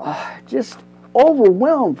just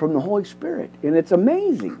overwhelmed from the Holy Spirit, and it's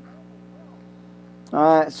amazing.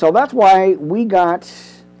 So that's why we got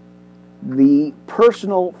the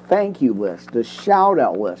personal thank you list, the shout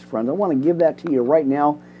out list, friends. I want to give that to you right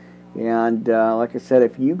now. And like I said,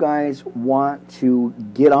 if you guys want to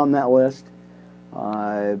get on that list,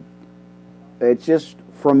 it's just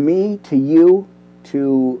from me to you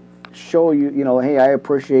to show you, hey, I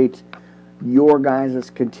appreciate your guys'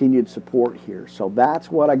 continued support here. So that's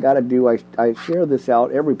what I got to do. I share this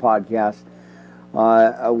out every podcast.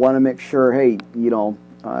 I want to make sure, hey,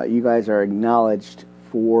 you guys are acknowledged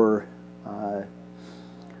for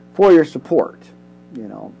your support.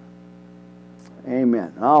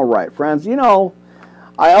 Amen. All right, friends. I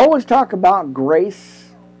always talk about grace.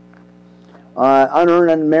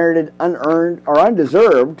 Unearned, unmerited, unearned, or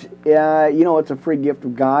undeserved. It's a free gift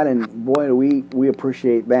of God, and boy, do we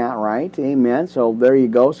appreciate that, right? Amen. So there you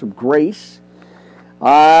go, some grace.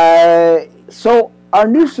 So our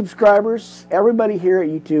new subscribers, everybody here at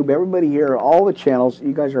YouTube, everybody here, all the channels,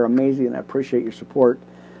 you guys are amazing, and I appreciate your support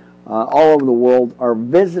all over the world. Our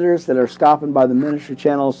visitors that are stopping by the ministry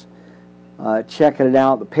channels, checking it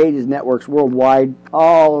out, the pages, networks worldwide,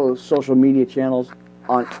 all those social media channels,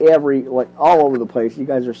 on all over the place. You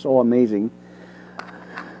guys are so amazing.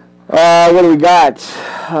 What do we got?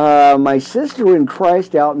 My sister in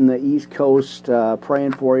Christ out in the East Coast,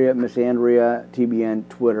 praying for you, Miss Andrea, TBN,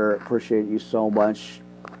 Twitter. Appreciate you so much.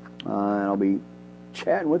 And I'll be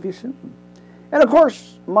chatting with you soon. And of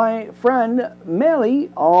course, my friend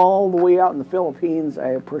Melly, all the way out in the Philippines. I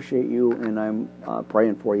appreciate you, and I'm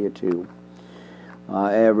praying for you too.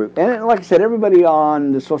 And like I said, everybody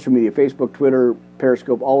on the social media, Facebook, Twitter,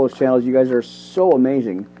 Periscope, all those channels, you guys are so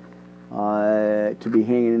amazing to be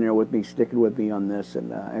hanging in there with me, sticking with me on this,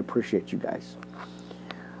 and I appreciate you guys.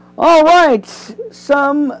 All right,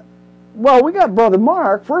 we got Brother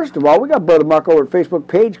Mark. First of all, we got Brother Mark over at Facebook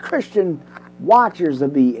page, Christian Watchers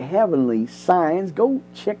of the Heavenly Signs. Go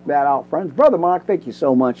check that out, friends. Brother Mark, thank you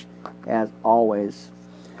so much, as always.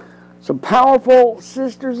 Some powerful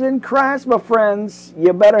sisters in Christ, my friends.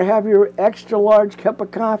 You better have your extra large cup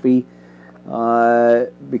of coffee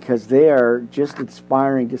because they are just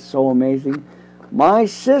inspiring, just so amazing. My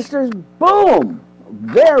sisters, boom!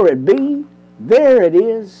 There it be, there it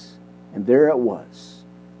is, and there it was.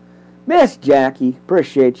 Miss Jackie,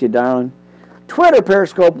 appreciate you, darling. Twitter,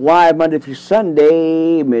 Periscope, live Monday through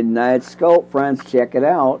Sunday, midnight scope. Friends, check it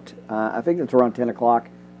out. I think it's around 10 o'clock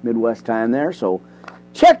Midwest time there, so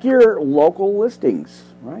check your local listings,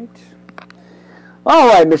 right? All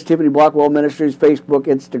right, Miss Tiffany Blackwell Ministries, Facebook,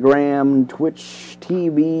 Instagram, Twitch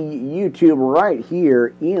TV, YouTube, right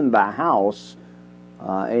here in the house.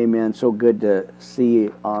 Amen. So good to see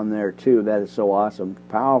you on there, too. That is so awesome.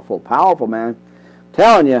 Powerful, powerful, man. I'm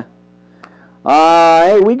telling you.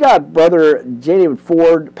 Hey, we got Brother J. David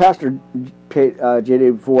Ford, Pastor J.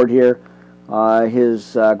 David Ford here.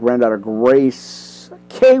 His granddaughter, Grace,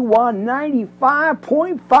 K1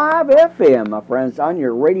 95.5 FM, my friends, on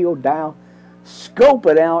your radio dial. Scope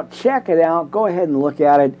it out, check it out, go ahead and look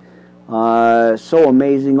at it. So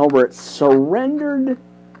amazing over at Surrendered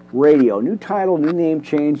Radio. New title, new name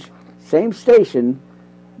change, same station,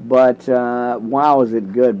 but wow, is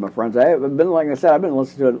it good, my friends. I've been, like I said, I've been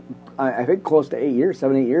listening to it, I think close to 8 years,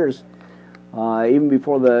 7, 8 years. Even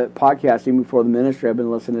before the podcast, even before the ministry, I've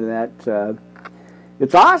been listening to that.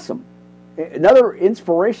 It's awesome. Another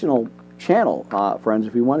inspirational channel, friends,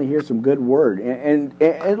 if you want to hear some good word. And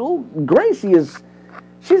little Gracie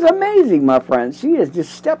she's amazing, my friends. She has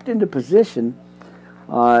just stepped into position,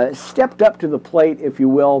 stepped up to the plate, if you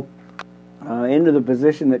will, into the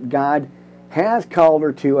position that God has called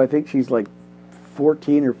her to. I think she's like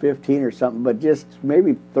 14 or 15 or something, but just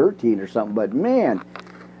maybe 13 or something. But man,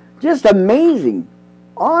 just amazing.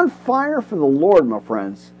 On fire for the Lord, my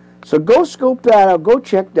friends. So go scope that out. Go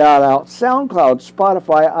check that out. SoundCloud,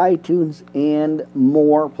 Spotify, iTunes, and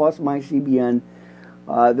more, plus MyCBN.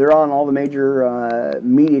 They're on all the major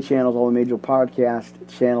media channels, all the major podcast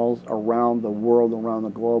channels around the world, around the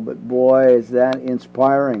globe. But boy, is that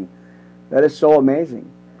inspiring. That is so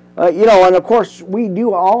amazing. And of course, we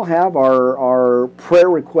do all have our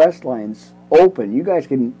prayer request lines open. You guys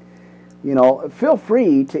can, feel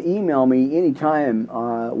free to email me anytime,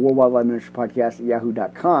 Worldwide Live Ministry Podcast at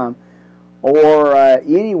yahoo.com, or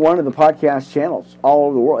any one of the podcast channels all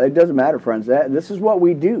over the world. It doesn't matter, friends. This is what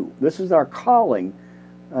we do. This is our calling,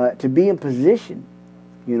 to be in position,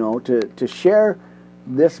 to share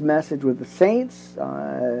this message with the saints.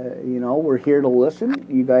 We're here to listen.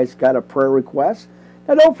 You guys got a prayer request.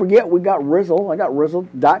 Now, don't forget, we got Rizzle. I got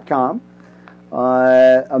Rizzle.com.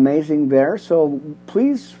 Amazing there. So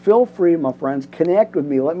please feel free, my friends. Connect with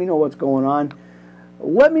me. Let me know what's going on.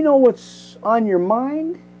 Let me know what's on your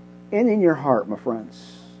mind and in your heart, my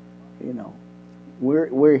friends.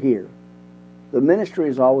 We're here. The ministry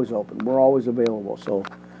is always open. We're always available. So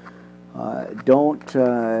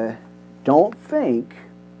don't think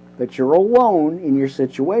that you're alone in your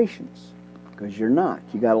situations, because you're not.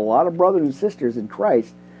 You got a lot of brothers and sisters in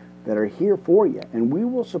Christ that are here for you, and we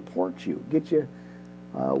will support you, get you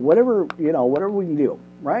whatever we can do,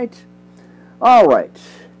 right? All right.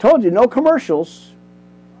 Told you, no commercials,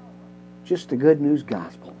 just the good news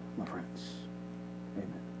gospel, my friends.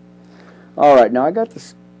 Amen. All right, now I got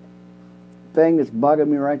this thing that's bugging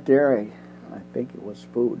me right there. I think it was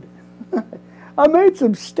food. I made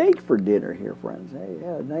some steak for dinner here, friends. Hey,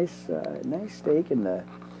 yeah, nice steak and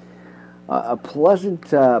a pleasant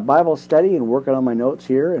Bible study, and working on my notes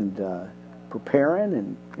here, and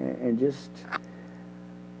preparing, and just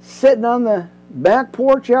sitting on the back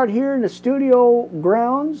porch out here in the studio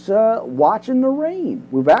grounds, watching the rain.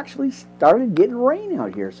 We've actually started getting rain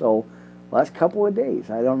out here, so last couple of days.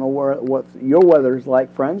 I don't know what your weather's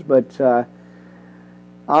like, friends, but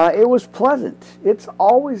it was pleasant. It's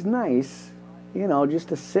always nice, just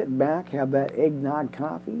to sit back, have that eggnog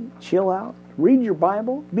coffee, chill out, read your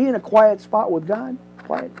Bible, be in a quiet spot with God,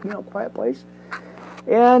 quiet place,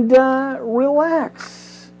 and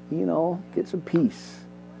relax, get some peace,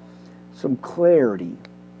 some clarity.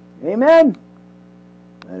 Amen?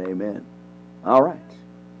 And amen. All right.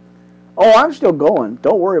 Oh, I'm still going.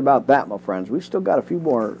 Don't worry about that, my friends. We've still got a few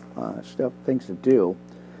more things to do.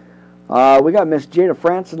 We got Miss Jada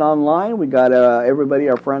Franson online. We got everybody,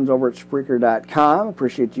 our friends over at Spreaker.com.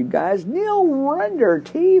 Appreciate you guys. Neil Render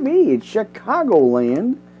TV in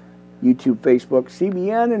Chicagoland. YouTube, Facebook,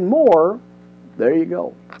 CBN, and more. There you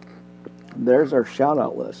go. There's our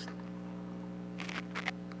shout-out list.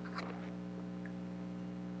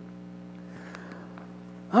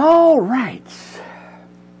 All right.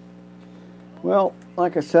 Well,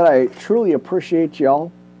 like I said, I truly appreciate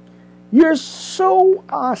y'all. You're so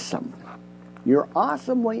awesome. You're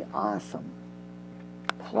awesomely awesome.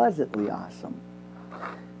 Pleasantly awesome.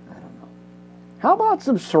 I don't know. How about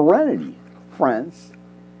some serenity, friends?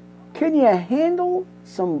 Can you handle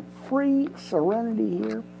some free serenity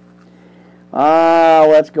here?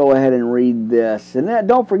 Let's go ahead and read this. And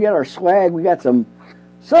don't forget our swag. We got some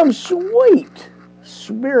sweet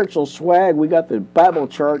spiritual swag. We got the Bible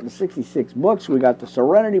chart and 66 books. We got the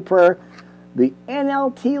Serenity Prayer, the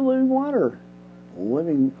NLT Living Water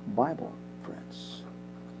Living Bible, friends.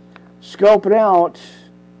 Scope it out.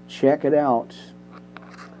 Check it out.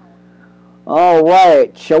 All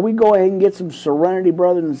right. Shall we go ahead and get some serenity,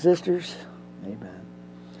 brothers and sisters? Amen.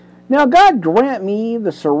 Now, God grant me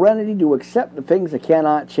the serenity to accept the things I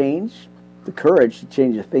cannot change, the courage to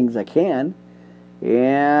change the things I can,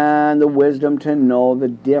 and the wisdom to know the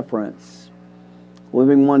difference.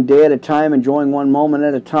 Living one day at a time, enjoying one moment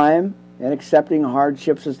at a time, and accepting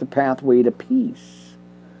hardships as the pathway to peace.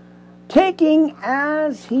 Taking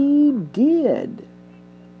as he did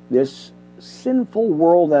this sinful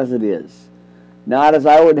world as it is, not as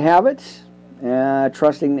I would have it,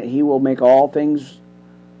 trusting that he will make all things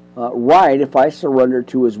right if I surrender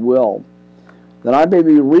to his will, that I may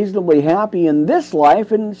be reasonably happy in this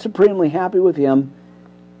life and supremely happy with him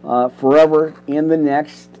forever in the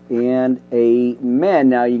next, and amen.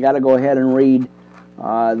 Now you got to go ahead and read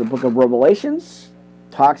the book of Revelations.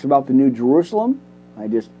 Talks about the New Jerusalem. I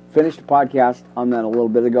just finished a podcast on that a little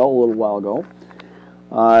while ago.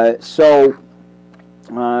 So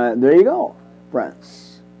there you go,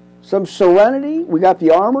 friends. Some serenity. We got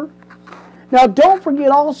the armor. Now, don't forget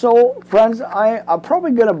also, friends, I'm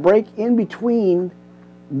probably going to break in between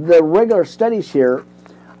the regular studies here.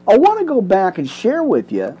 I want to go back and share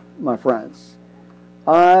with you, my friends,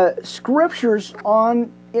 scriptures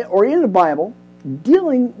on or in the Bible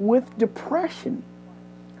dealing with depression.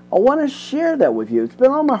 I want to share that with you. It's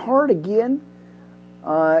been on my heart again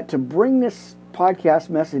to bring this podcast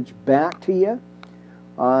message back to you.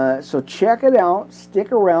 So check it out.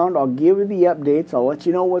 Stick around. I'll give you the updates. I'll let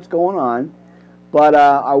you know what's going on. But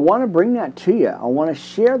I want to bring that to you. I want to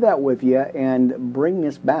share that with you and bring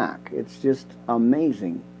this back. It's just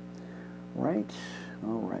amazing. Right?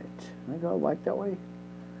 All right. I go like that way?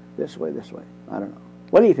 This way? I don't know.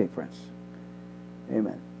 What do you think, friends?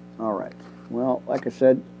 Amen. All right. Well, like I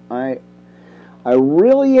said, I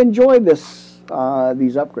really enjoyed this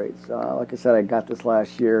these upgrades. Like I said, I got this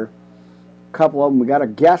last year. A couple of them. We got a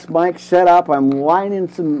guest mic set up. I'm lining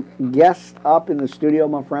some guests up in the studio,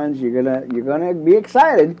 my friends. You're gonna be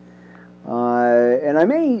excited. And I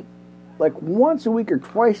may, like once a week or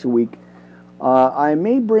twice a week, I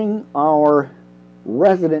may bring our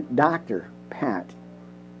resident doctor, Pat,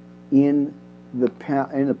 in the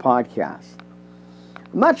podcast.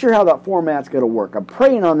 I'm not sure how that format's going to work. I'm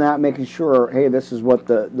praying on that, making sure, hey, this is what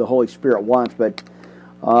the Holy Spirit wants. But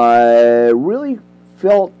I really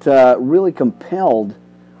felt really compelled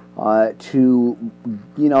to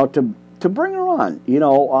bring her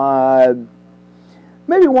on.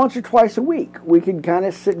 Maybe once or twice a week. We can kind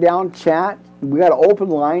of sit down, chat. We got an open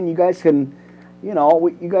line. You guys can,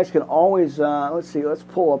 you guys can always, let's see, let's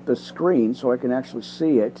pull up the screen so I can actually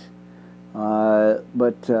see it.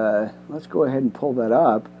 But let's go ahead and pull that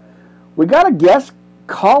up. We got a guest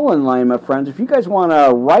call-in line, my friends. If you guys want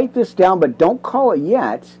to write this down, but don't call it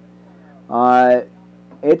yet,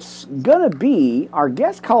 it's going to be, our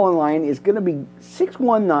guest call-in line is going to be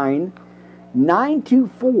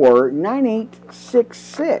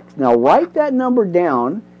 619-924-9866. Now, write that number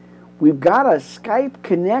down. We've got a Skype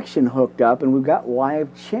connection hooked up, and we've got live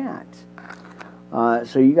chat.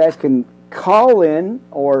 So you guys can call in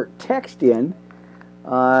or text in,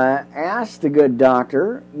 ask the good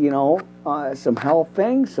doctor, some health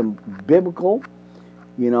things, some biblical.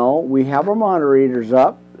 We have our moderators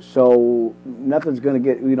up, so nothing's going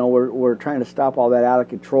to get, we're trying to stop all that out of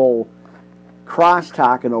control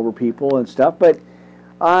cross-talking over people and stuff, but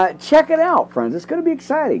check it out, friends. It's going to be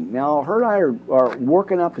exciting. Now, her and I are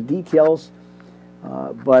working out the details,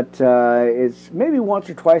 but it's maybe once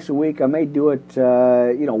or twice a week. I may do it,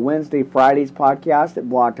 Wednesday, Friday's podcast at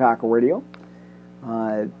Blog Talk Radio.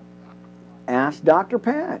 Ask Dr.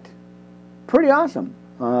 Pat. Pretty awesome,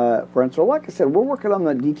 friends. So like I said, we're working on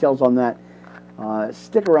the details on that.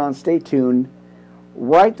 Stick around, stay tuned.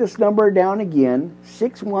 Write this number down again,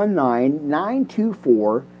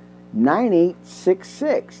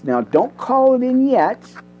 619-924-9866. Now, don't call it in yet.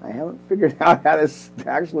 I haven't figured out how to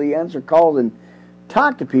actually answer calls and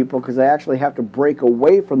talk to people because I actually have to break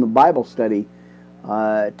away from the Bible study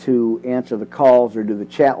to answer the calls or do the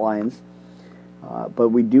chat lines. But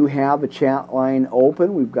we do have the chat line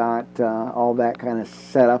open. We've got all that kind of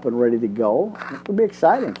set up and ready to go. It'll be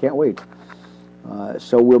exciting. Can't wait.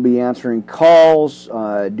 So we'll be answering calls,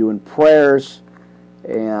 doing prayers,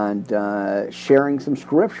 and sharing some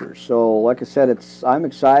scriptures. So, like I said, I'm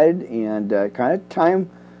excited and kind of time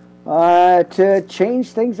to change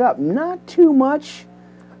things up. Not too much,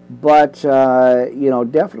 but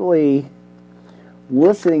definitely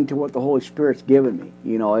listening to what the Holy Spirit's given me.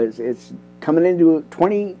 It's coming into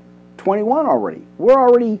 2021 already. We're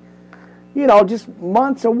already, just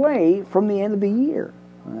months away from the end of the year.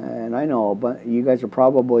 And I know, but you guys are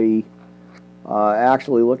probably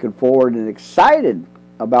actually looking forward and excited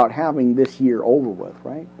about having this year over with,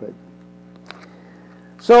 right? But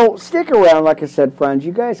so stick around, like I said, friends.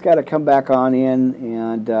 You guys got to come back on in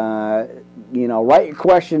and write your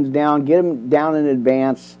questions down, get them down in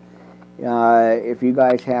advance. If you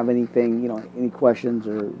guys have anything, any questions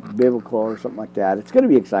or biblical or something like that, it's going to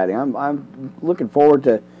be exciting. I'm looking forward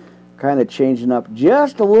to kind of changing up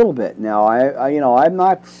just a little bit. Now, I'm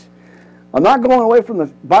not going away from the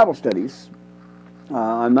Bible studies.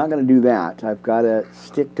 I'm not going to do that. I've got to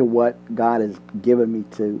stick to what God has given me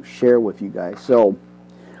to share with you guys. So,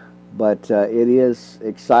 but it is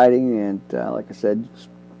exciting, and like I said,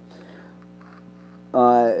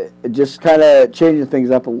 just kind of changing things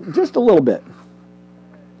up just a little bit.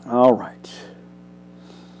 All right.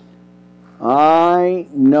 I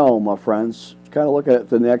know, my friends. Kind of looking at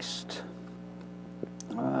the next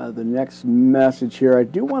message here. I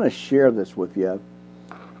do want to share this with you,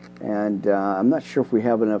 and I'm not sure if we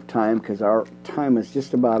have enough time because our time is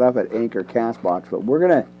just about up at Anchor Castbox. But we're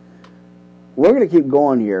gonna keep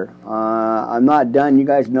going here. I'm not done. You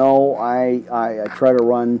guys know I try to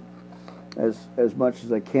run as much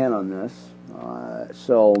as I can on this.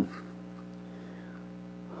 So,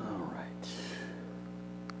 all right,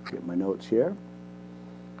 get my notes here.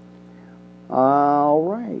 All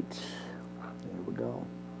right, there we go.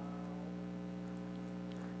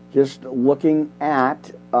 Just looking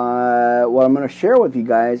at what I'm going to share with you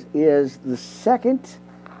guys is the second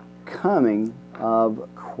coming of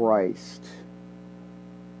Christ.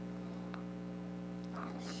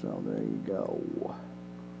 So there you go.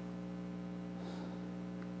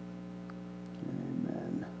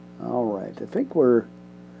 Amen. All right, I think we're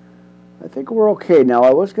okay. Now,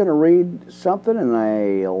 I was going to read something, and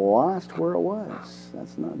I lost where it was.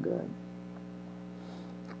 That's not good.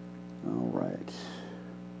 All right.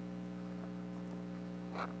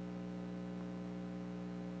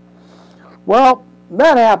 Well,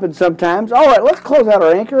 that happens sometimes. All right, let's close out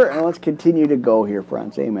our anchor and let's continue to go here,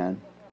 friends. Amen.